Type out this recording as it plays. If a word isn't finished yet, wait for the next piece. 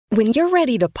When you're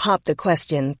ready to pop the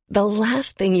question, the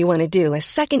last thing you want to do is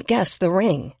second-guess the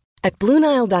ring. At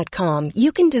BlueNile.com,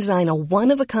 you can design a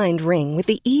one-of-a-kind ring with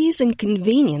the ease and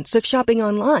convenience of shopping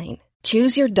online.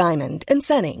 Choose your diamond and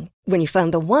setting. When you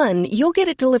find the one, you'll get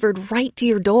it delivered right to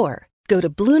your door. Go to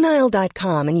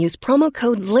BlueNile.com and use promo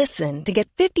code LISTEN to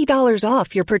get $50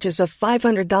 off your purchase of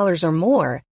 $500 or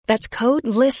more. That's code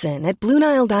LISTEN at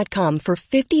BlueNile.com for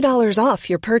 $50 off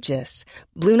your purchase.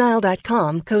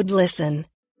 BlueNile.com, code LISTEN.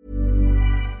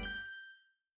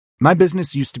 My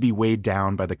business used to be weighed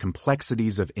down by the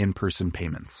complexities of in-person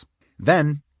payments.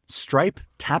 Then, Stripe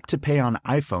Tap to Pay on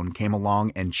iPhone came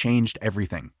along and changed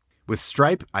everything. With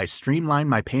Stripe, I streamlined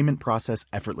my payment process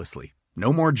effortlessly.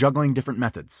 No more juggling different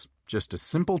methods. Just a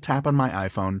simple tap on my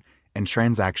iPhone and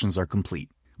transactions are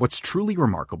complete. What's truly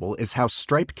remarkable is how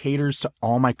Stripe caters to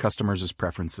all my customers'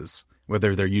 preferences.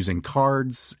 Whether they're using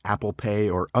cards, Apple Pay,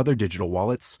 or other digital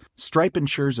wallets, Stripe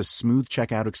ensures a smooth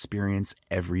checkout experience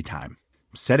every time.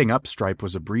 Setting up Stripe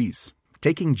was a breeze,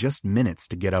 taking just minutes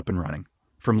to get up and running.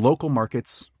 From local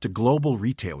markets to global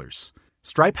retailers,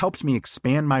 Stripe helped me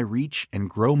expand my reach and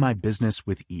grow my business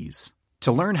with ease.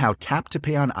 To learn how Tap to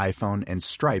Pay on iPhone and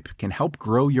Stripe can help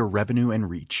grow your revenue and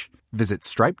reach, visit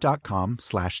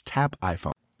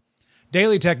stripe.com/tapiphone.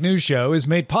 Daily Tech News Show is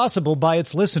made possible by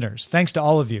its listeners, thanks to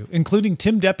all of you, including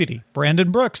Tim Deputy,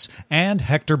 Brandon Brooks, and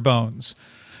Hector Bones.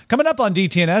 Coming up on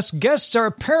DTNS, guests are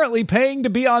apparently paying to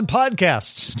be on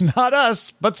podcasts. Not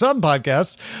us, but some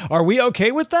podcasts. Are we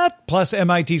okay with that? Plus,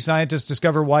 MIT scientists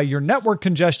discover why your network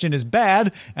congestion is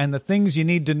bad and the things you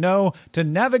need to know to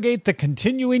navigate the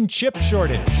continuing chip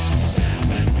shortage.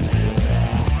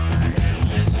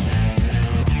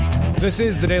 This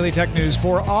is the Daily Tech News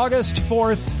for August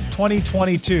 4th,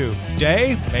 2022.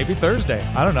 Day? Maybe Thursday.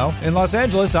 I don't know. In Los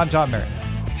Angeles, I'm Tom Merritt.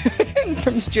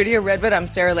 From Studio Redwood, I'm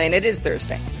Sarah Lane. It is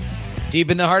Thursday. Deep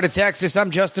in the heart of Texas,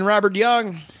 I'm Justin Robert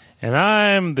Young. And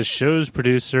I'm the show's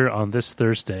producer on this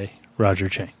Thursday, Roger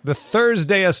Chang. The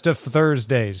Thursdayest of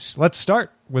Thursdays. Let's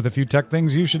start with a few tech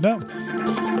things you should know.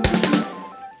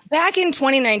 Back in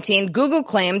 2019, Google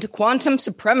claimed quantum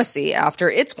supremacy after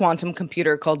its quantum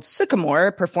computer called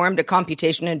Sycamore performed a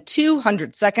computation in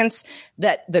 200 seconds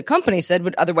that the company said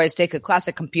would otherwise take a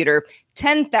classic computer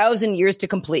 10,000 years to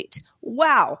complete.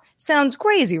 Wow. Sounds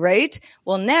crazy, right?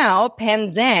 Well, now Pan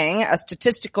Zhang, a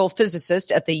statistical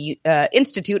physicist at the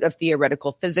Institute of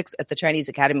Theoretical Physics at the Chinese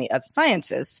Academy of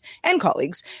Sciences, and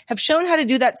colleagues have shown how to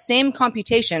do that same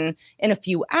computation in a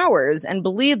few hours and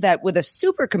believe that with a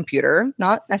supercomputer,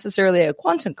 not necessarily a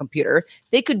quantum computer,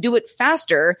 they could do it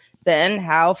faster than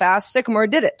how fast Sycamore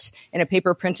did it. In a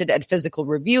paper printed at Physical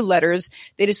Review Letters,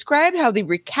 they described how they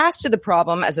recasted the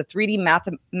problem as a 3D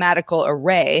mathematical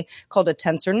array called a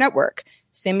tensor network,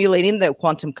 simulating the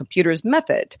quantum computer's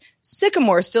method.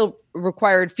 Sycamore still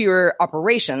required fewer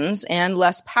operations and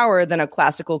less power than a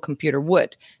classical computer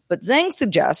would. But Zhang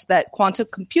suggests that quantum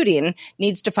computing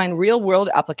needs to find real-world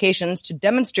applications to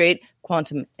demonstrate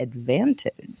quantum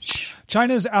advantage.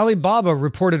 China's Alibaba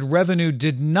reported revenue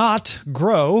did not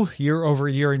grow year over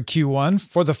year in Q1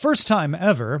 for the first time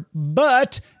ever,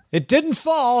 but it didn't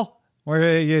fall.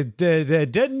 Where it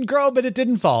didn't grow, but it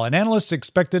didn't fall. And analysts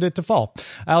expected it to fall.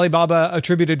 Alibaba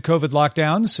attributed COVID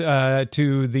lockdowns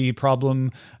to the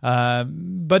problem,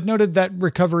 but noted that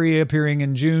recovery appearing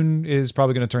in June is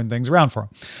probably going to turn things around for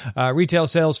them. Retail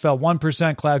sales fell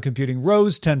 1%. Cloud computing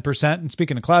rose 10%. And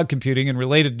speaking of cloud computing and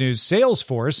related news,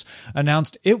 Salesforce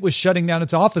announced it was shutting down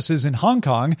its offices in Hong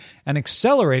Kong and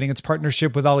accelerating its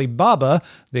partnership with Alibaba,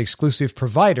 the exclusive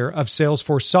provider of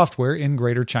Salesforce software in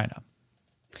Greater China.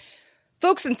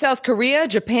 Folks in South Korea,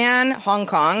 Japan, Hong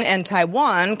Kong, and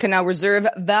Taiwan can now reserve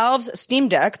Valve's Steam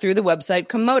Deck through the website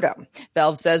Komodo.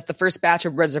 Valve says the first batch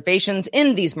of reservations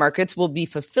in these markets will be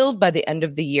fulfilled by the end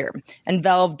of the year. And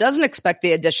Valve doesn't expect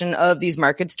the addition of these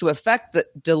markets to affect the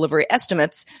delivery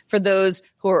estimates for those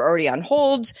who are already on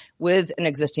hold with an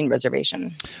existing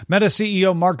reservation. Meta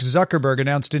CEO Mark Zuckerberg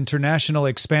announced international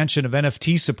expansion of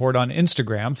NFT support on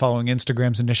Instagram following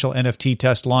Instagram's initial NFT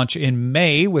test launch in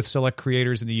May with select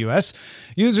creators in the U.S.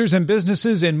 Users and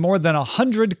businesses in more than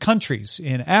 100 countries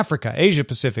in Africa, Asia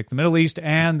Pacific, the Middle East,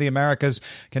 and the Americas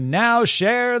can now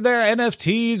share their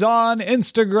NFTs on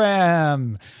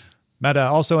Instagram. Meta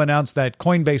also announced that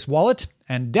Coinbase Wallet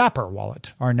and Dapper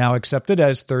Wallet are now accepted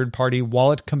as third-party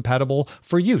wallet compatible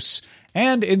for use.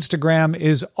 And Instagram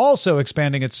is also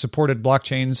expanding its supported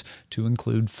blockchains to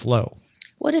include Flow.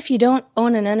 What if you don't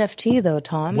own an NFT, though,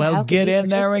 Tom? Well, get in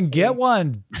there and get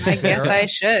one. I guess I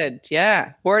should.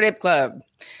 Yeah. Bored Ape Club.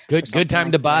 Good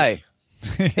time to buy.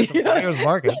 Buyer's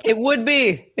market. It would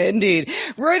be, indeed.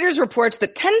 Reuters reports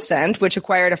that Tencent, which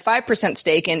acquired a 5%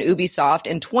 stake in Ubisoft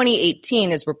in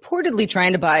 2018, is reportedly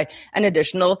trying to buy an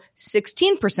additional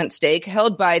 16% stake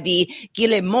held by the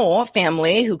Guillemot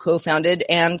family, who co-founded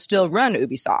and still run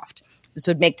Ubisoft. This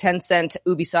would make Tencent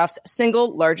Ubisoft's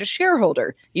single largest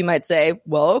shareholder. You might say,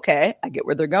 well, okay, I get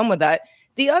where they're going with that.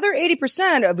 The other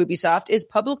 80% of Ubisoft is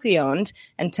publicly owned,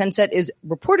 and Tencent is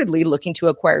reportedly looking to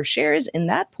acquire shares in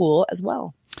that pool as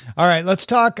well. All right, let's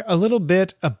talk a little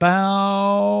bit about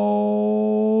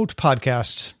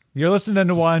podcasts. You're listening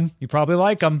to one. You probably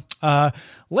like them.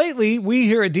 Lately, we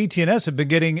here at DTNS have been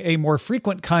getting a more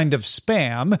frequent kind of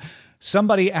spam.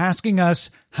 Somebody asking us,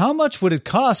 how much would it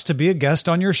cost to be a guest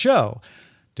on your show?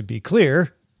 To be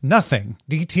clear, nothing.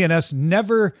 DTNS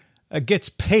never gets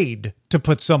paid to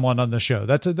put someone on the show.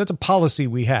 That's a policy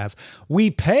we have.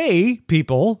 We pay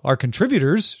people, our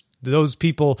contributors, those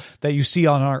people that you see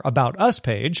on our About Us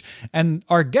page, and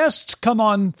our guests come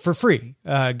on for free.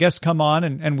 Guests come on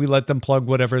and we let them plug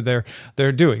whatever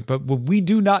they're doing. But we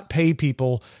do not pay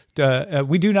people.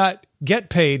 We do not get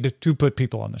paid to put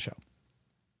people on the show.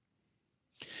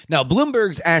 Now,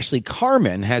 Bloomberg's Ashley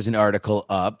Carman has an article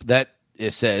up that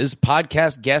it says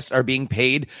podcast guests are being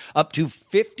paid up to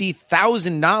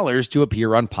 $50,000 to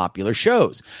appear on popular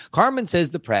shows. Carman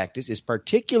says the practice is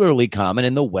particularly common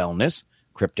in the wellness,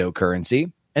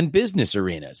 cryptocurrency, and business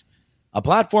arenas. A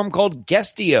platform called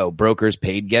Guestio brokers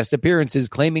paid guest appearances,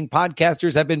 claiming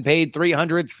podcasters have been paid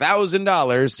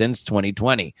 $300,000 since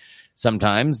 2020.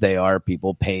 Sometimes they are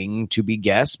people paying to be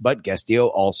guests, but Guestio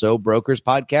also brokers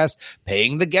podcasts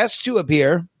paying the guests to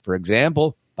appear. For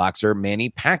example, boxer Manny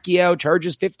Pacquiao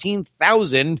charges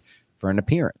 $15,000 for an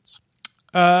appearance.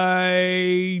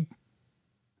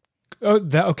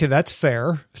 Okay, that's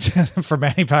fair for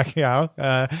Manny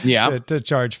Pacquiao to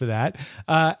charge for that.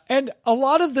 And a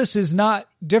lot of this is not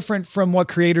different from what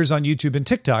creators on YouTube and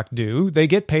TikTok do. They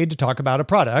get paid to talk about a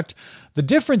product. The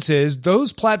difference is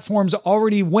those platforms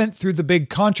already went through the big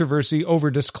controversy over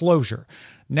disclosure.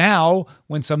 Now,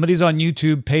 when somebody's on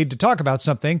YouTube paid to talk about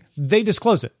something, they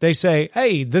disclose it. They say,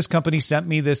 hey, this company sent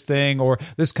me this thing, or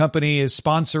this company is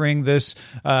sponsoring this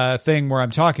thing where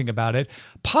I'm talking about it.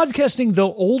 Podcasting,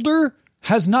 though older,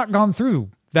 has not gone through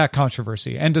that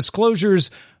controversy, and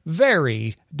disclosures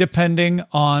vary depending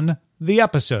on the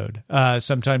episode.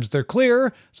 Sometimes they're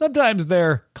clear, sometimes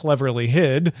they're cleverly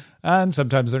hid, and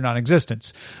sometimes they're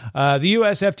non-existent. The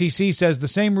US FTC says the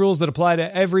same rules that apply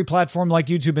to every platform like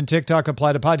YouTube and TikTok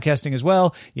apply to podcasting as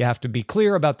well. You have to be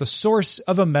clear about the source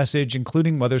of a message,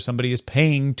 including whether somebody is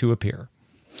paying to appear.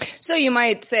 So you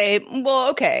might say, well,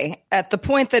 okay, at the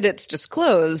point that it's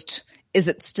disclosed, is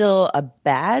it still a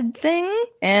bad thing?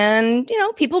 And,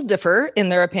 people differ in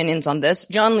their opinions on this.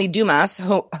 John Lee Dumas,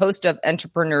 host of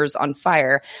Entrepreneurs on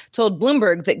Fire, told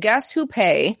Bloomberg that guests who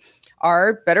pay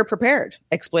are better prepared,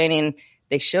 explaining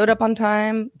they showed up on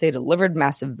time, they delivered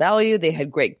massive value, they had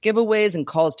great giveaways and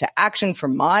calls to action for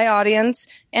my audience,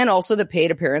 and also the paid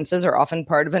appearances are often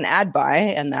part of an ad buy,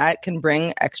 and that can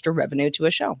bring extra revenue to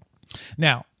a show.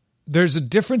 Now, there's a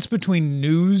difference between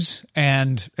news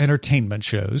and entertainment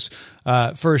shows.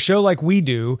 For a show like we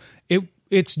do,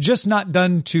 it's just not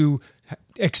done to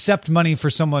accept money for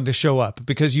someone to show up,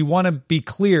 because you want to be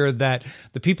clear that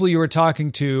the people you are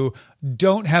talking to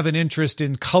don't have an interest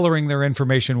in coloring their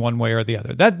information one way or the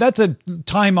other. That's a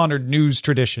time-honored news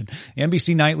tradition. The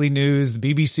NBC Nightly News,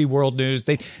 the BBC World News,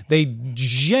 they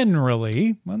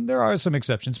generally, well, there are some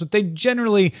exceptions, but they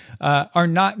generally are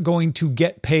not going to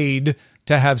get paid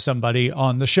to have somebody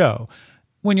on the show.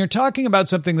 When you're talking about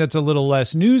something that's a little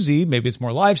less newsy, maybe it's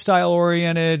more lifestyle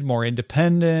oriented, more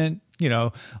independent,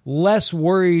 less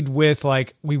worried with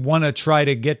we want to try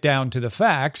to get down to the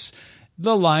facts,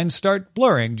 the lines start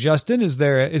blurring. Justin, is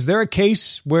there a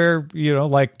case where,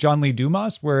 like John Lee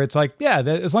Dumas, where it's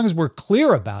as long as we're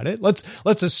clear about it,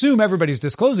 let's assume everybody's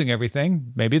disclosing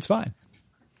everything, maybe it's fine.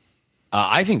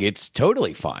 I think it's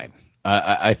totally fine.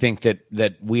 I think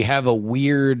that we have a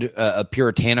weird,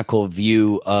 puritanical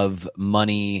view of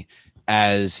money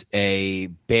as a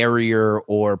barrier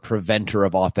or preventer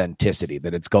of authenticity,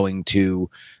 that it's going to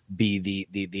be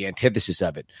the antithesis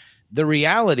of it. The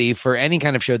reality for any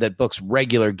kind of show that books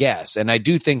regular guests, and I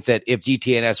do think that if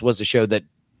DTNS was a show that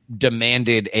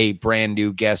demanded a brand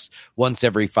new guest once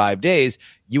every 5 days,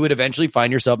 you would eventually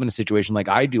find yourself in a situation like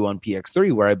I do on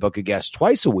PX3, where I book a guest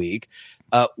twice a week,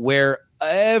 where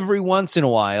every once in a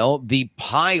while, the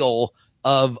pile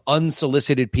of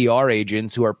unsolicited PR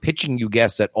agents who are pitching you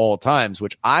guests at all times,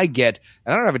 which I get,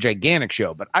 and I don't have a gigantic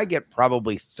show, but I get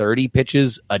probably 30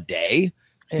 pitches a day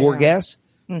for guests,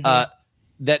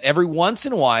 that every once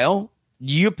in a while,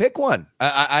 You pick one.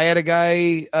 I had a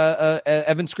guy,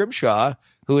 Evan Scrimshaw,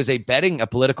 who is a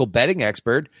political betting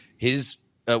expert. His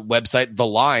website, The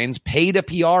Lines, paid a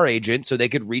PR agent so they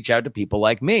could reach out to people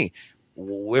like me.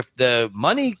 If the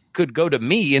money could go to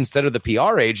me instead of the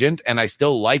PR agent, and I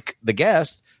still like the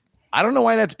guest, I don't know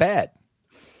why that's bad.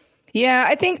 Yeah,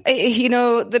 I think,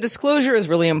 the disclosure is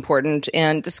really important,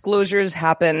 and disclosures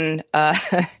happen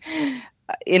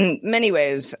in many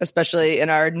ways, especially in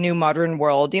our new modern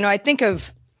world. I think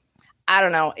of, I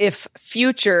don't know, if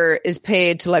Future is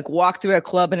paid to walk through a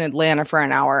club in Atlanta for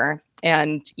an hour,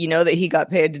 and that he got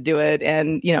paid to do it,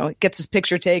 and gets his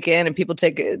picture taken and people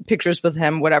take pictures with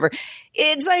him, whatever.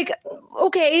 It's like,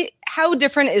 okay, how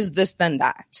different is this than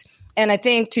that? And I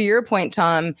think, to your point,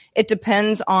 Tom, it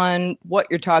depends on what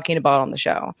you're talking about on the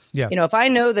show. Yeah. If I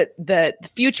know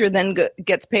that Future then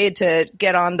gets paid to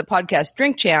get on the podcast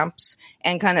Drink Champs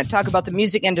and kind of talk about the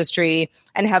music industry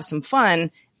and have some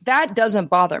fun, that doesn't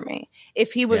bother me.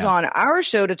 If he was on our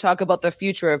show to talk about the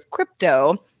future of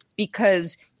crypto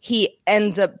because he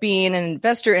ends up being an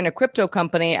investor in a crypto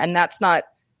company and that's not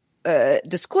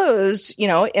disclosed,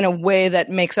 in a way that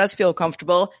makes us feel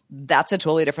comfortable, that's a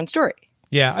totally different story.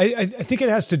 Yeah, I think it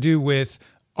has to do with,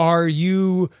 are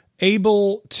you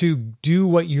able to do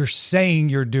what you're saying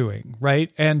you're doing,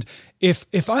 right? And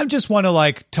if I just want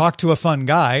to talk to a fun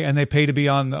guy and they pay to be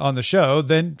on the show,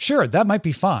 then sure, that might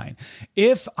be fine.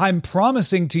 If I'm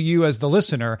promising to you as the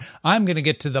listener, I'm going to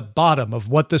get to the bottom of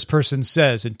what this person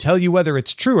says and tell you whether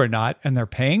it's true or not, and they're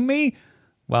paying me,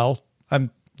 well,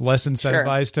 I'm less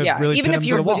incentivized to really even pin if them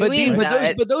you're to the wall. doing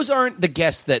that. But those aren't the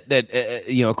guests that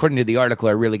according to the article,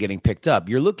 are really getting picked up.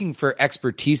 You're looking for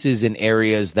expertises in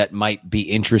areas that might be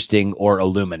interesting or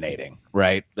illuminating,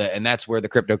 right? And that's where the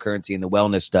cryptocurrency and the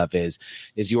wellness stuff is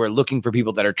you are looking for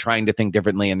people that are trying to think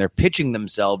differently, and they're pitching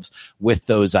themselves with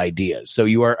those ideas. So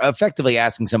you are effectively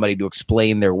asking somebody to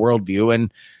explain their worldview,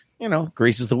 and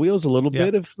greases the wheels a little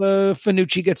bit if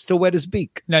Fanucci gets to wet his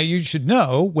beak. Now, you should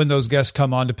know when those guests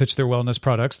come on to pitch their wellness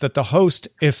products that the host,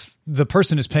 if the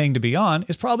person is paying to be on,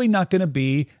 is probably not going to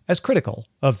be as critical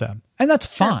of them. And that's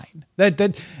fine.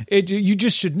 You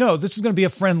just should know this is going to be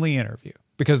a friendly interview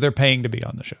because they're paying to be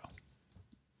on the show.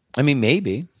 I mean,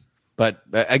 maybe. But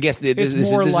I guess it's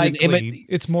more likely.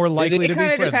 It's more likely to be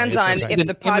friendly. It kind of depends on if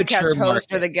the podcast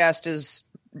host or the guest is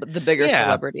the bigger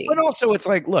celebrity. But also it's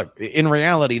look, in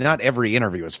reality, not every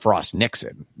interview is Frost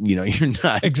Nixon. You're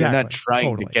not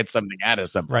trying to get something out of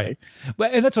somebody.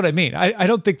 Right. And that's what I mean. I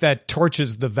don't think that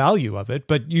torches the value of it,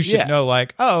 but you should know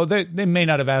they may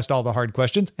not have asked all the hard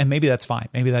questions, and maybe that's fine.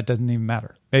 Maybe that doesn't even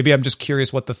matter. Maybe I'm just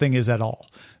curious what the thing is at all,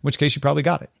 in which case you probably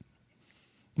got it.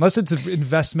 Unless it's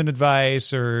investment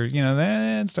advice or,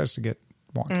 then it starts to get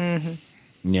wonky.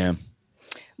 Mm-hmm. Yeah.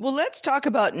 Well, let's talk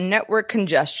about network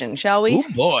congestion, shall we?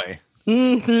 Oh, boy.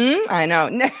 I know.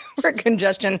 Network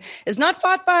congestion is not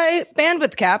fought by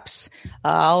bandwidth caps,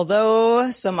 although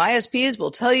some ISPs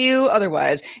will tell you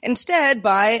otherwise. Instead,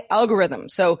 by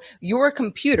algorithms. So your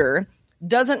computer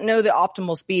doesn't know the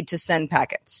optimal speed to send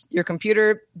packets. Your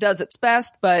computer does its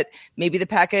best, but maybe the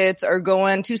packets are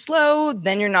going too slow.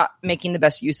 Then you're not making the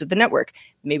best use of the network.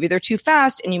 Maybe they're too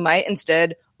fast, and you might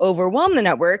instead overwhelm the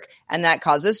network, and that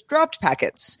causes dropped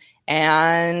packets,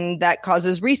 and that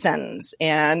causes resends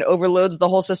and overloads the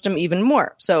whole system even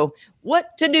more. So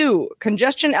what to do?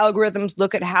 Congestion algorithms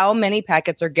look at how many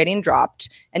packets are getting dropped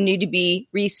and need to be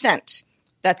resent.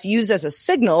 That's used as a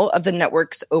signal of the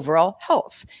network's overall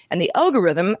health. And the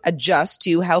algorithm adjusts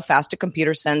to how fast a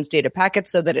computer sends data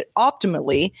packets so that it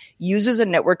optimally uses a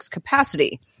network's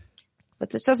capacity. But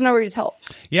this doesn't always help.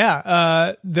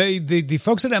 Yeah. The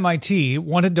folks at MIT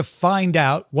wanted to find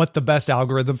out what the best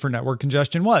algorithm for network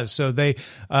congestion was. So they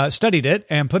studied it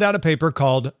and put out a paper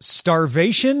called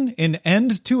Starvation in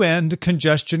End-to-End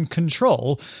Congestion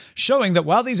Control, showing that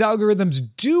while these algorithms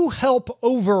do help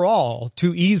overall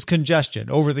to ease congestion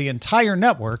over the entire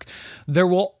network, there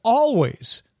will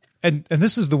always, and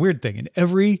this is the weird thing, in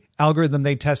every algorithm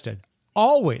they tested,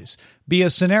 always be a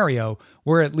scenario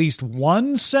where at least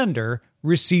one sender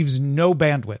receives no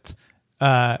bandwidth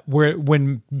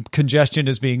when congestion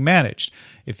is being managed.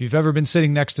 If you've ever been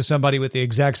sitting next to somebody with the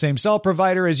exact same cell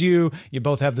provider as you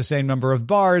both have the same number of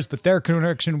bars, but their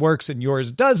connection works and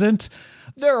yours doesn't,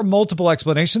 there are multiple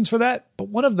explanations for that, but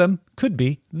one of them could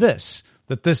be this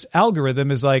algorithm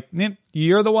is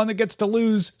you're the one that gets to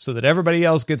lose so that everybody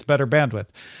else gets better bandwidth.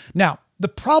 Now, the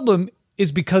problem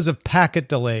is because of packet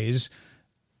delays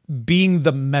being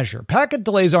the measure. Packet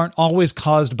delays aren't always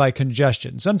caused by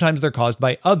congestion. Sometimes they're caused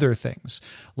by other things,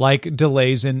 like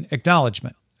delays in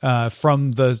acknowledgement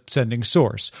from the sending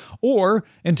source, or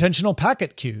intentional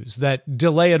packet queues that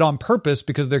delay it on purpose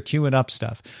because they're queuing up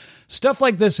stuff. Stuff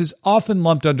like this is often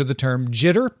lumped under the term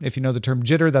jitter. If you know the term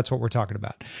jitter, that's what we're talking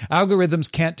about. Algorithms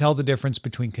can't tell the difference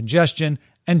between congestion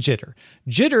and jitter.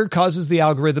 Jitter causes the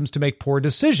algorithms to make poor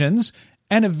decisions,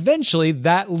 and eventually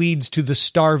that leads to the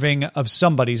starving of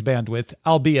somebody's bandwidth,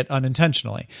 albeit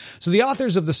unintentionally. So the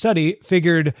authors of the study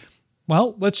figured,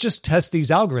 well, let's just test these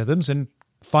algorithms and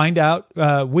find out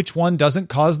which one doesn't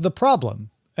cause the problem.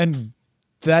 And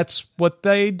that's what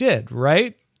they did,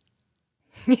 right?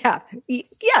 Yeah.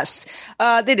 Yes,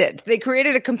 they did. They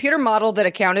created a computer model that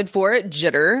accounted for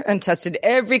jitter and tested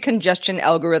every congestion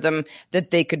algorithm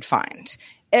that they could find.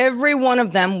 Every one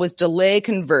of them was delay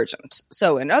convergent.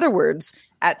 So in other words,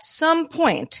 at some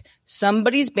point,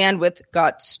 somebody's bandwidth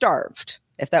got starved.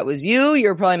 If that was you, you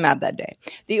were probably mad that day.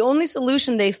 The only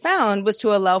solution they found was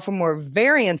to allow for more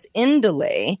variance in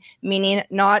delay, meaning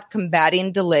not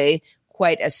combating delay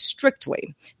quite as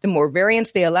strictly. The more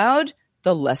variance they allowed,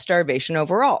 the less starvation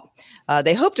overall.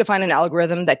 They hope to find an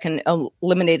algorithm that can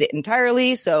eliminate it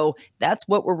entirely, so that's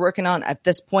what we're working on at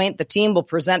this point. The team will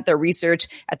present their research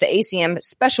at the ACM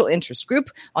Special Interest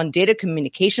Group on Data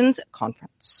Communications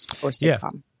Conference, or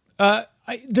CICOM. Yeah.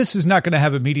 This is not going to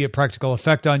have immediate practical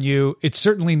effect on you. It's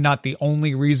certainly not the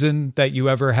only reason that you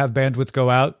ever have bandwidth go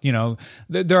out. You know,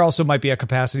 there also might be a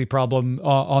capacity problem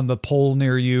on the pole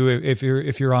near you if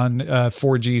you're on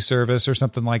 4G service or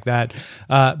something like that.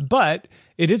 But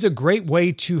it is a great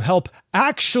way to help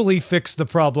actually fix the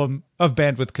problem of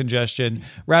bandwidth congestion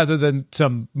rather than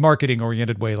some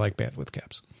marketing-oriented way like bandwidth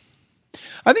caps.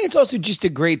 I think it's also just a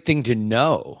great thing to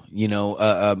know. You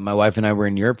know, my wife and I were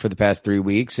in Europe for the past 3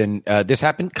 weeks, and this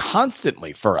happened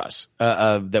constantly for us,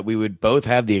 that we would both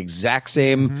have the exact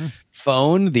same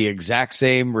phone, the exact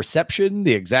same reception,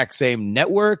 the exact same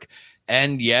network,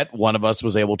 and yet one of us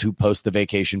was able to post the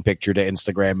vacation picture to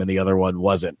Instagram and the other one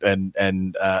wasn't.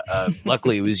 And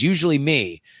luckily, it was usually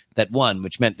me that won,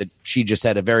 which meant that she just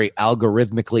had a very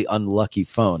algorithmically unlucky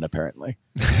phone, apparently.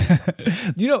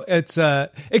 You know,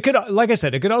 it could, like I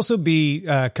said, it could also be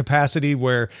capacity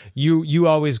where you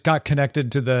always got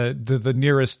connected to the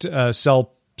nearest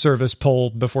cell service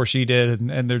pole before she did,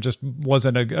 and there just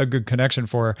wasn't a good connection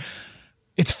for her.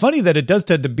 It's funny that it does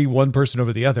tend to be one person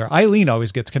over the other. Eileen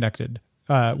always gets connected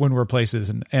when we're places,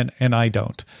 and I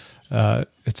don't.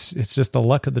 It's just the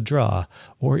luck of the draw,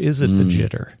 or is it the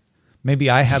jitter?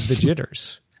 Maybe I have the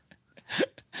jitters.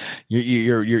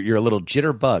 You're a little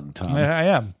jitterbug, Tom.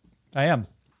 I am.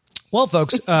 Well,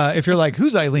 folks, if you're like,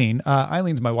 who's Eileen?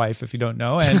 Eileen's my wife, if you don't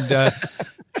know, and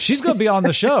she's going to be on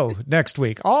the show next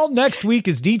week. All next week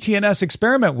is DTNS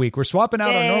Experiment Week. We're swapping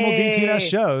out our normal DTNS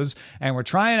shows, and we're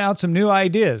trying out some new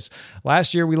ideas.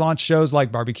 Last year, we launched shows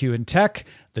like Barbecue and Tech,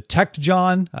 the Tech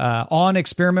John on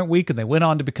Experiment Week, and they went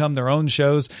on to become their own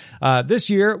shows. This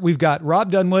year, we've got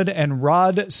Rob Dunwood and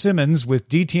Rod Simmons with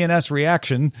DTNS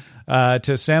Reaction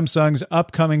to Samsung's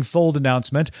upcoming Fold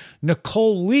announcement.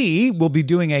 Nicole Lee will be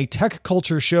doing a tech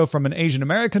culture show from an Asian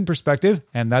American perspective,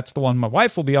 and that's the one my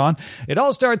wife will be on. It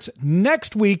all starts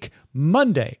next week,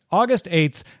 Monday, August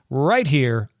 8th, right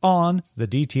here on the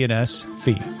DTNS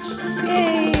feeds.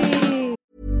 Yay!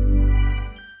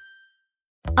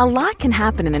 A lot can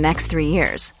happen in the next 3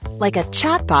 years. Like a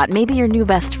chatbot may be your new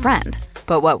best friend.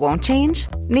 But what won't change?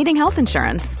 Needing health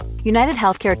insurance. United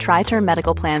Healthcare Tri-Term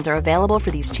Medical Plans are available for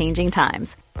these changing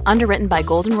times. Underwritten by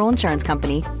Golden Rule Insurance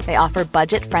Company, they offer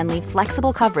budget-friendly,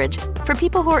 flexible coverage for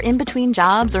people who are in between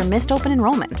jobs or missed open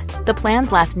enrollment. The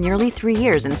plans last nearly 3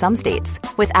 years in some states,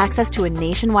 with access to a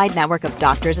nationwide network of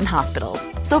doctors and hospitals.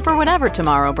 So for whatever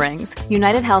tomorrow brings,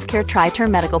 United Healthcare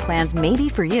Tri-Term Medical Plans may be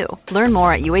for you. Learn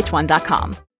more at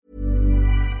uh1.com.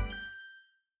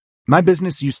 My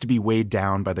business used to be weighed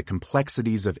down by the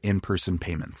complexities of in-person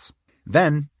payments.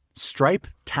 Then, Stripe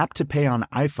Tap to Pay on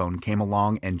iPhone came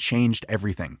along and changed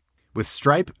everything. With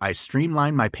Stripe, I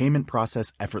streamlined my payment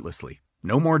process effortlessly.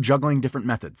 No more juggling different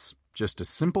methods. Just a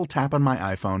simple tap on my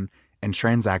iPhone and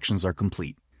transactions are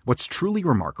complete. What's truly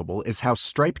remarkable is how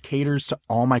Stripe caters to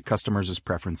all my customers'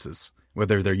 preferences.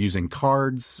 Whether they're using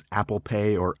cards, Apple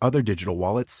Pay, or other digital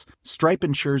wallets, Stripe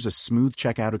ensures a smooth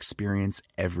checkout experience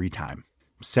every time.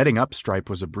 Setting up Stripe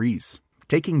was a breeze,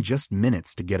 taking just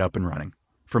minutes to get up and running.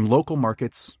 From local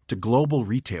markets to global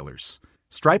retailers,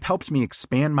 Stripe helped me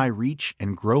expand my reach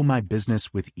and grow my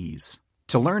business with ease.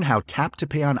 To learn how Tap to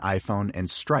Pay on iPhone and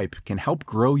Stripe can help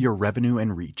grow your revenue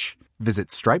and reach,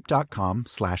 visit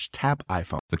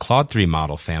stripe.com/tapiphone. The Claude 3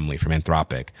 model family from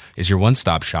Anthropic is your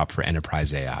one-stop shop for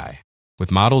enterprise AI. With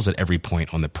models at every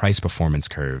point on the price-performance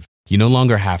curve, you no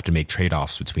longer have to make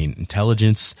trade-offs between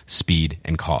intelligence, speed,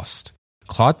 and cost.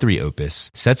 Claude 3 Opus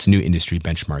sets new industry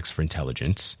benchmarks for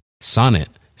intelligence. Sonnet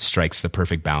strikes the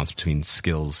perfect balance between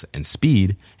skills and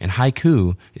speed, and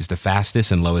Haiku is the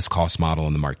fastest and lowest cost model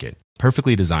in the market,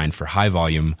 perfectly designed for high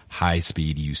volume, high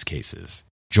speed use cases.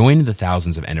 Join the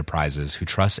thousands of enterprises who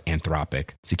trust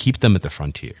Anthropic to keep them at the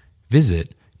frontier.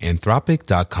 Visit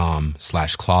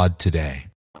anthropic.com/Claude today.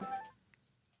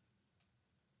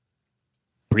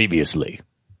 Previously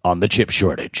on the chip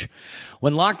shortage.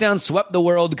 When lockdown swept the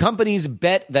world, companies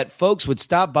bet that folks would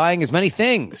stop buying as many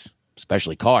things,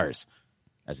 especially cars.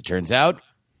 As it turns out,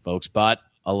 folks bought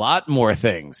a lot more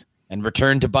things and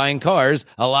returned to buying cars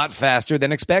a lot faster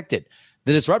than expected.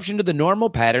 The disruption to the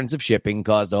normal patterns of shipping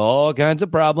caused all kinds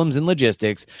of problems in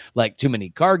logistics, like too many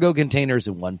cargo containers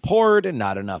in one port and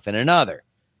not enough in another.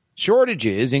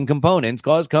 Shortages in components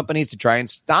caused companies to try and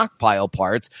stockpile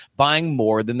parts, buying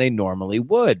more than they normally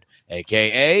would,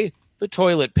 aka the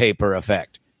toilet paper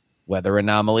effect. Weather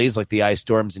anomalies like the ice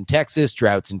storms in Texas,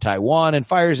 droughts in Taiwan, and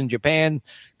fires in Japan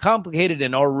complicated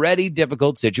an already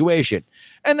difficult situation.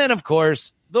 And then, of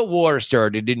course, the war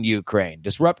started in Ukraine,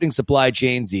 disrupting supply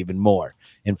chains even more.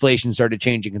 Inflation started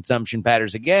changing consumption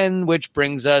patterns again, which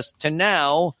brings us to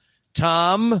now.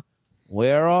 Tom,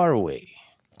 where are we?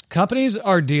 Companies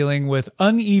are dealing with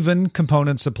uneven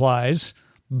component supplies,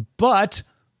 but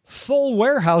full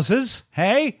warehouses.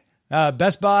 Hey,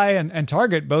 Best Buy and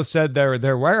Target both said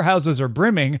their warehouses are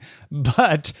brimming,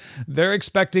 but they're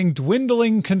expecting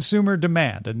dwindling consumer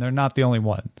demand, and they're not the only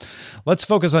one. Let's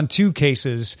focus on two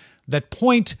cases that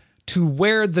point to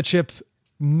where the chip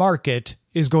market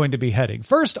is going to be heading.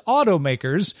 First,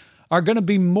 automakers are going to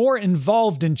be more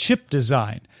involved in chip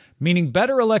design, meaning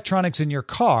better electronics in your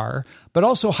car, but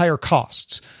also higher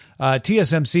costs.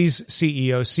 TSMC's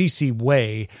CEO, C.C.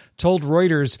 Wei, told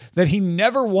Reuters that he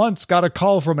never once got a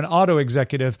call from an auto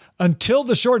executive until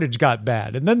the shortage got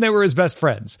bad, and then they were his best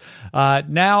friends.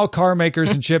 Now car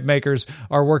makers and chip makers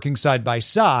are working side by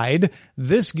side.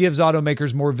 This gives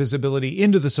automakers more visibility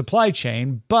into the supply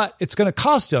chain, but it's going to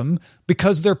cost them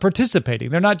because they're participating.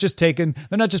 They're not just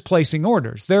placing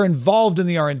orders. They're involved in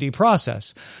the R&D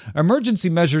process.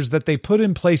 Emergency measures that they put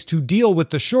in place to deal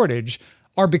with the shortage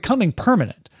are becoming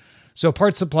permanent. So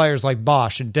parts suppliers like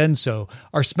Bosch and Denso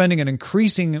are spending an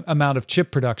increasing amount on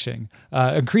chip production.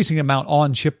 Companies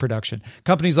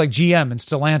like GM and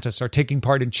Stellantis are taking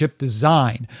part in chip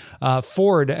design.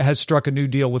 Ford has struck a new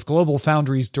deal with Global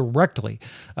Foundries directly.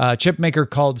 A chip maker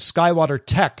called Skywater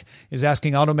Tech is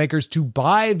asking automakers to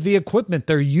buy the equipment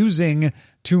they're using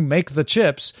to make the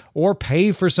chips or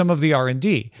pay for some of the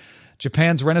R&D.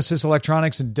 Japan's Renesas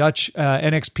Electronics and Dutch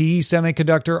NXP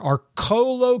Semiconductor are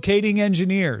co-locating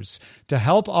engineers to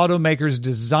help automakers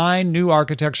design new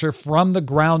architecture from the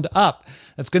ground up.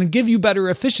 That's going to give you better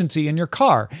efficiency in your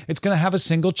car. It's going to have a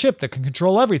single chip that can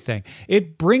control everything.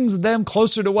 It brings them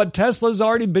closer to what Tesla's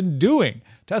already been doing.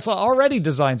 Tesla already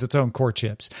designs its own core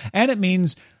chips, and it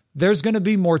means there's going to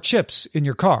be more chips in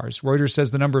your cars. Reuters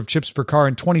says the number of chips per car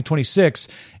in 2026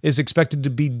 is expected to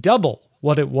be double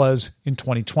what it was in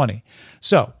 2020.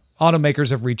 So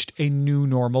automakers have reached a new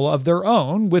normal of their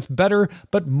own with better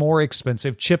but more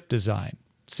expensive chip design.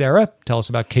 Sarah, tell us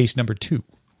about case number 2.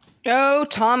 Oh,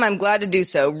 Tom, I'm glad to do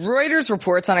so. Reuters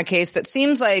reports on a case that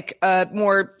seems like a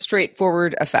more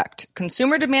straightforward effect.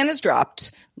 Consumer demand has dropped,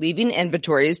 leaving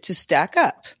inventories to stack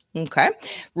up. Okay.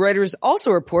 Reuters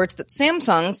also reports that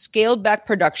Samsung scaled back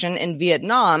production in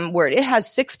Vietnam, where it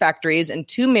has 6 factories and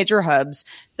 2 major hubs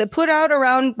that put out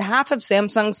around half of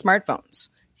Samsung's smartphones.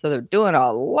 So they're doing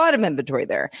a lot of inventory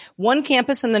there. One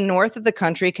campus in the north of the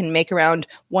country can make around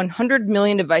 100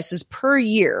 million devices per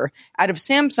year out of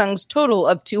Samsung's total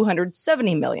of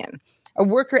 270 million. A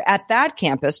worker at that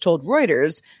campus told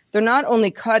Reuters they're not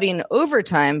only cutting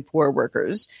overtime for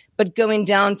workers, but going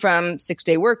down from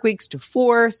 6-day work weeks to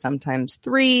 4, sometimes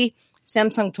 3.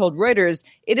 Samsung told Reuters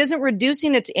it isn't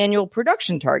reducing its annual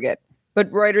production target, but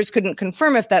Reuters couldn't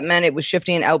confirm if that meant it was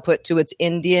shifting output to its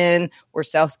Indian or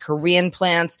South Korean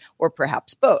plants, or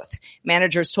perhaps both.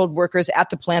 Managers told workers at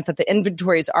the plant that the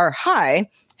inventories are high,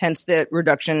 hence the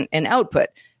reduction in output.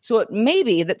 So it may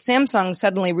be that Samsung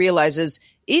suddenly realizes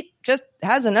it just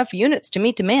has enough units to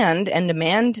meet demand, and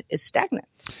demand is stagnant.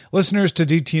 Listeners to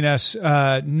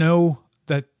DTNS know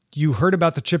that you heard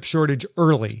about the chip shortage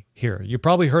early here. You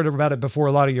probably heard about it before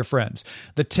a lot of your friends.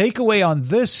 The takeaway on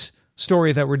this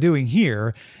story that we're doing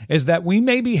here is that we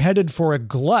may be headed for a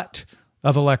glut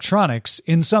of electronics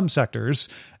in some sectors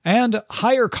and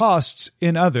higher costs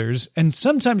in others, and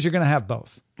sometimes you're going to have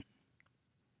both.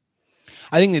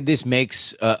 I think that this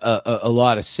makes a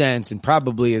lot of sense and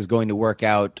probably is going to work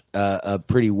out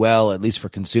pretty well, at least for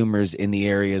consumers in the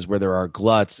areas where there are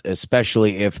gluts,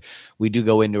 especially if we do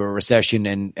go into a recession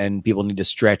and people need to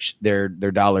stretch their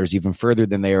dollars even further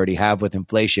than they already have with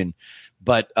inflation.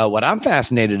 But what I'm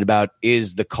fascinated about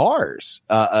is the cars.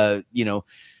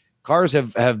 Cars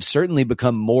have certainly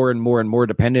become more and more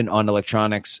dependent on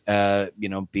electronics,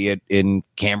 be it in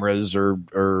cameras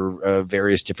or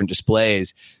various different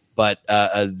displays. But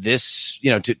this,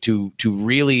 to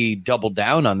really double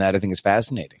down on that, I think is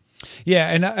fascinating. Yeah,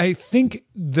 and I think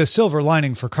the silver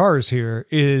lining for cars here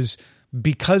is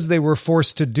because they were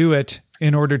forced to do it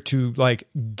in order to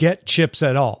get chips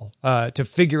at all, to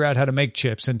figure out how to make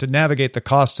chips and to navigate the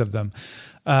costs of them.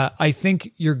 I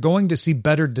think you're going to see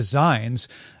better designs.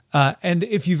 And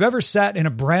if you've ever sat in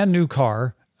a brand new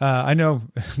car, I know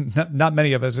not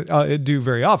many of us do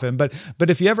very often, but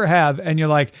if you ever have and you're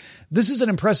like, this is an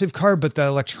impressive car, but the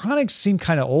electronics seem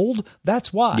kind of old,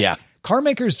 that's why. Yeah. Car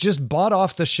makers just bought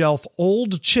off the shelf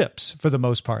old chips for the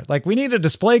most part. We need a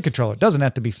display controller. It doesn't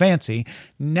have to be fancy.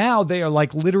 Now they are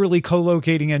literally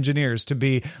co-locating engineers to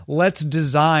be, let's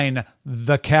design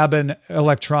the cabin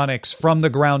electronics from the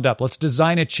ground up. Let's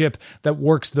design a chip that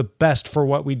works the best for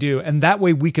what we do. And that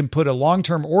way we can put a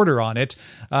long-term order on it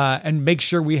and make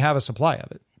sure we have a supply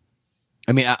of it.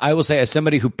 I mean, I will say, as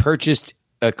somebody who purchased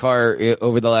a car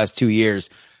over the last 2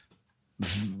 years,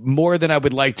 more than I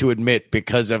would like to admit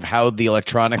because of how the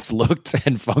electronics looked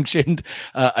and functioned,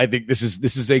 I think this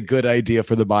is a good idea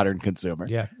for the modern consumer.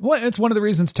 Yeah. Well, it's one of the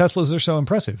reasons Teslas are so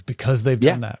impressive, because they've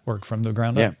done that work from the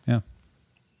ground up. Yeah.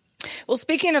 Well,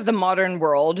 speaking of the modern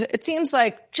world, it seems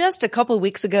like just a couple of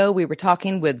weeks ago, we were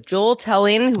talking with Joel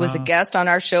Telling, who was a guest on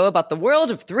our show, about the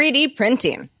world of 3D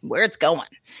printing, where it's going.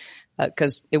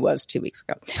 Because it was 2 weeks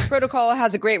ago. Protocol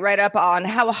has a great write-up on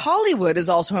how Hollywood is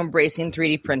also embracing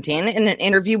 3D printing in an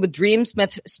interview with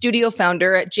Dreamsmith studio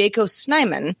founder Jaco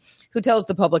Snyman, who tells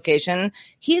the publication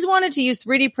he's wanted to use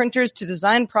 3D printers to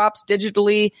design props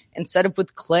digitally instead of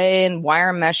with clay and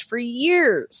wire mesh for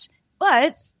years.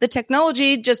 But the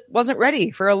technology just wasn't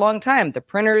ready for a long time. The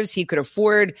printers he could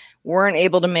afford weren't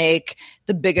able to make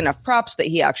the big enough props that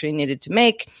he actually needed to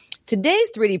make. Today's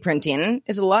 3D printing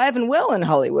is alive and well in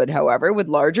Hollywood, however, with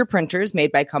larger printers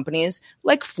made by companies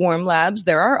like Formlabs.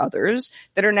 There are others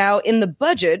that are now in the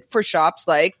budget for shops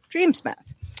like Dreamsmith.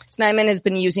 Snyman has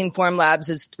been using Formlabs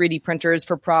as 3D printers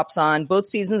for props on both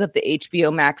seasons of the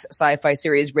HBO Max sci-fi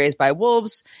series Raised by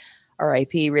Wolves.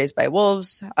 R.I.P. Raised by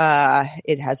Wolves.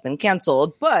 It has been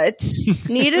canceled, but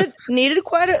needed a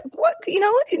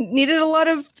lot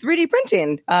of 3D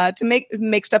printing to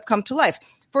make stuff come to life.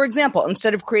 For example,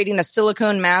 instead of creating a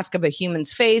silicone mask of a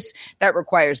human's face that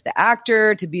requires the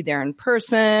actor to be there in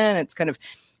person, it's kind of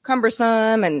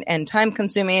cumbersome and time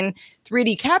consuming.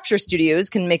 3D capture studios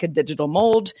can make a digital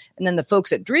mold, and then the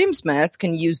folks at Dreamsmith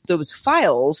can use those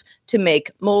files to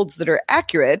make molds that are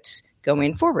accurate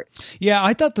going forward. Yeah,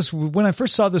 I thought when I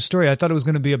first saw this story, I thought it was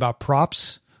going to be about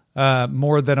props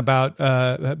more than about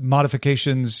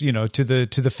modifications, to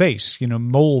the face,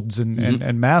 molds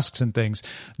and masks and things.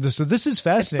 So this is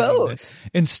fascinating.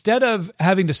 Instead of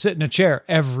having to sit in a chair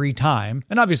every time,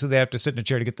 and obviously they have to sit in a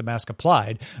chair to get the mask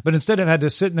applied, but instead of having to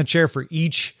sit in the chair for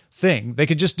each thing, they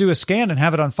could just do a scan and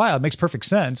have it on file. It makes perfect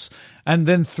sense. And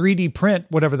then 3D print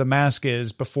whatever the mask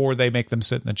is before they make them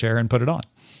sit in the chair and put it on.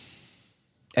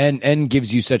 And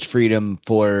gives you such freedom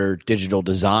for digital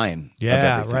design.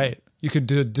 Yeah, right. You could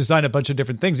design a bunch of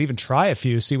different things, even try a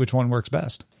few, see which one works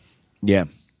best. Yeah.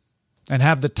 And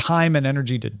have the time and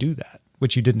energy to do that,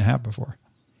 which you didn't have before.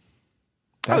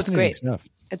 Oh, it's great. Stuff.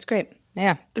 It's great.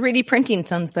 Yeah. 3D printing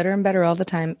sounds better and better all the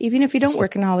time, even if you don't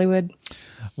work in Hollywood.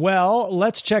 Well,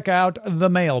 let's check out the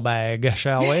mailbag,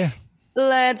 shall we?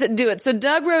 Let's do it. So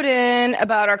Doug wrote in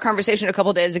about our conversation a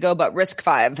couple days ago about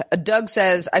RISC-V. Doug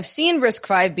says, I've seen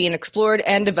RISC-V being explored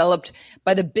and developed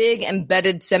by the big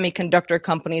embedded semiconductor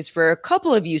companies for a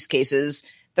couple of use cases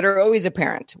that are always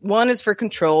apparent. One is for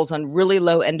controls on really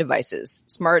low-end devices,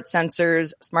 smart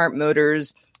sensors, smart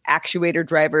motors, actuator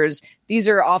drivers. These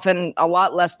are often a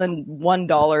lot less than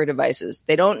 $1 devices.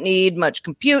 They don't need much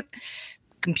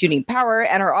computing power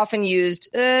and are often used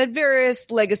various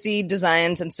legacy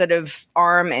designs instead of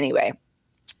ARM anyway.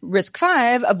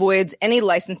 RISC-V avoids any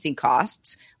licensing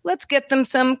costs. Let's get them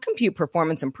some compute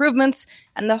performance improvements.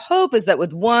 And the hope is that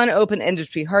with one open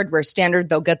industry hardware standard,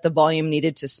 they'll get the volume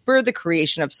needed to spur the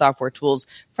creation of software tools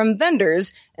from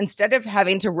vendors instead of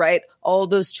having to write all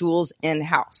those tools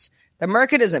in-house. The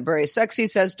market isn't very sexy,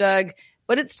 says Doug,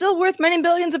 but it's still worth many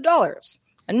billions of dollars.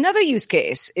 Another use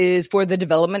case is for the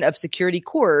development of security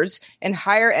cores and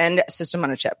higher-end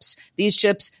system-on-a-chips. These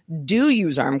chips do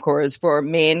use ARM cores for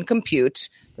main compute.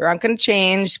 They're not going to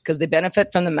change because they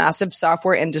benefit from the massive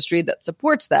software industry that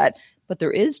supports that. But there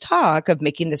is talk of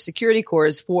making the security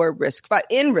cores for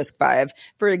RISC-V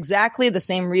for exactly the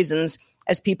same reasons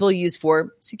as people use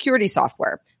for security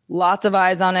software. Lots of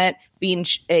eyes on it, being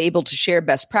able to share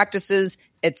best practices,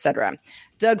 etc.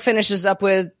 Doug finishes up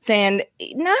with saying,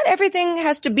 not everything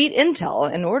has to beat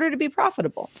Intel in order to be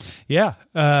profitable. Yeah.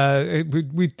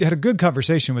 We had a good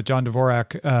conversation with John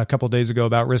Dvorak a couple of days ago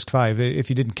about RISC-V. If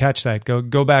you didn't catch that,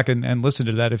 go back and listen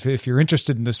to that if you're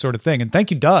interested in this sort of thing. And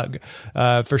thank you, Doug,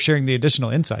 for sharing the additional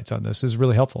insights on this. It was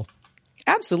really helpful.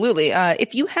 Absolutely.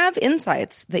 If you have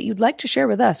insights that you'd like to share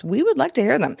with us, we would like to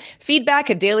hear them.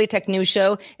 Feedback at Daily Tech News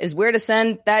Show is where to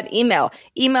send that email.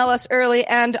 Email us early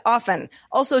and often.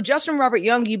 Also, Justin Robert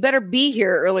Young, you better be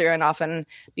here earlier and often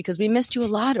because we missed you a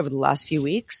lot over the last few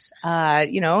weeks.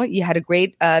 You had a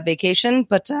great vacation,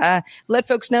 but let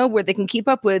folks know where they can keep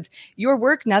up with your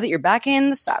work now that you're back in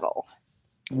the saddle.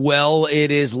 Well,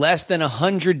 it is less than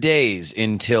 100 days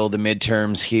until the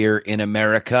midterms here in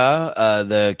America.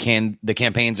 The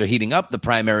campaigns are heating up. The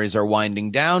primaries are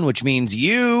winding down, which means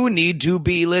you need to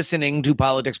be listening to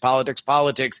Politics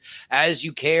as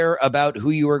you care about who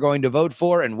you are going to vote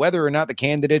for and whether or not the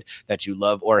candidate that you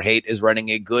love or hate is running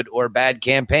a good or bad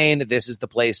campaign. This is the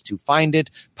place to find it.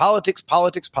 Politics,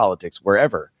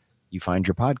 wherever you find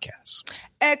your podcasts.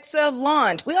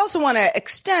 Excellent. We also want to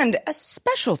extend a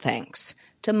special thanks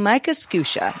to Mike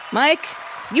Escutia. Mike,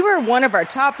 you are one of our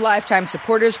top lifetime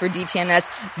supporters for DTNS.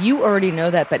 You already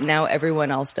know that, but now everyone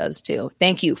else does too.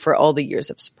 Thank you for all the years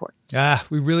of support.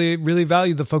 We really, really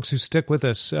value the folks who stick with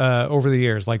us over the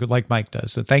years, like Mike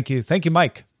does. So thank you,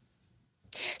 Mike.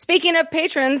 Speaking of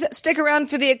patrons, stick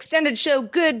around for the extended show,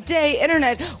 Good Day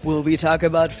Internet. Will we talk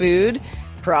about food?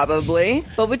 Probably,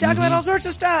 but we talk about all sorts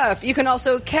of stuff. You can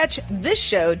also catch this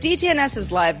show. DTNS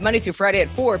is live Monday through Friday at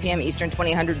 4 p.m. Eastern,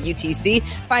 2000 UTC.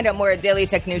 Find out more at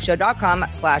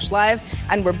dailytechnewsshow.com/live.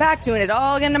 And we're back doing it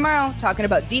all again tomorrow, talking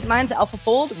about DeepMind's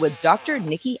AlphaFold with Dr.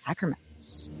 Nikki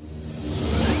Ackermans.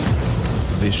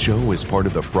 This show is part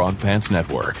of the Frog Pants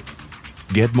Network.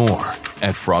 Get more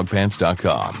at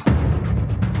frogpants.com.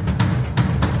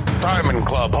 Diamond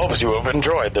Club hopes you have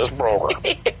enjoyed this program.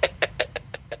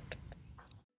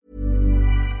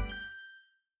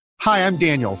 Hi, I'm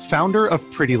Daniel, founder of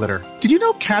Pretty Litter. Did you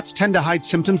know cats tend to hide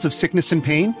symptoms of sickness and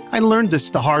pain? I learned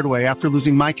this the hard way after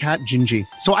losing my cat, Gingy.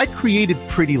 So I created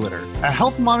Pretty Litter, a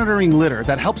health monitoring litter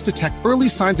that helps detect early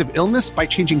signs of illness by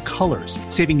changing colors,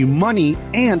 saving you money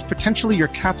and potentially your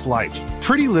cat's life.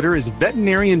 Pretty Litter is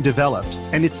veterinarian developed,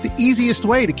 and it's the easiest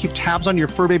way to keep tabs on your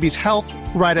fur baby's health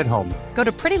right at home. Go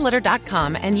to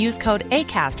prettylitter.com and use code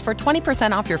ACAST for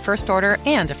 20% off your first order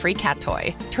and a free cat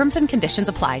toy. Terms and conditions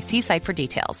apply. See site for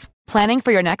details. Planning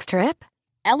for your next trip?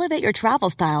 Elevate your travel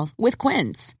style with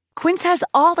Quince. Quince has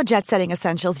all the jet-setting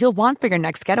essentials you'll want for your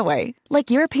next getaway,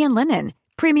 like European linen,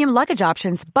 premium luggage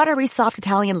options, buttery soft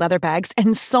Italian leather bags,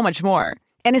 and so much more.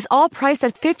 And is all priced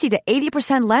at 50 to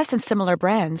 80% less than similar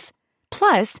brands.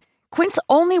 Plus, Quince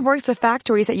only works with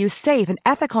factories that use safe and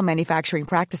ethical manufacturing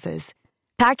practices.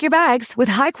 Pack your bags with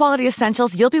high-quality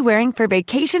essentials you'll be wearing for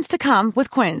vacations to come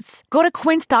with Quince. Go to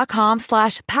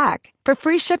quince.com/pack for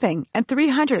free shipping and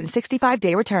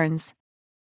 365-day returns.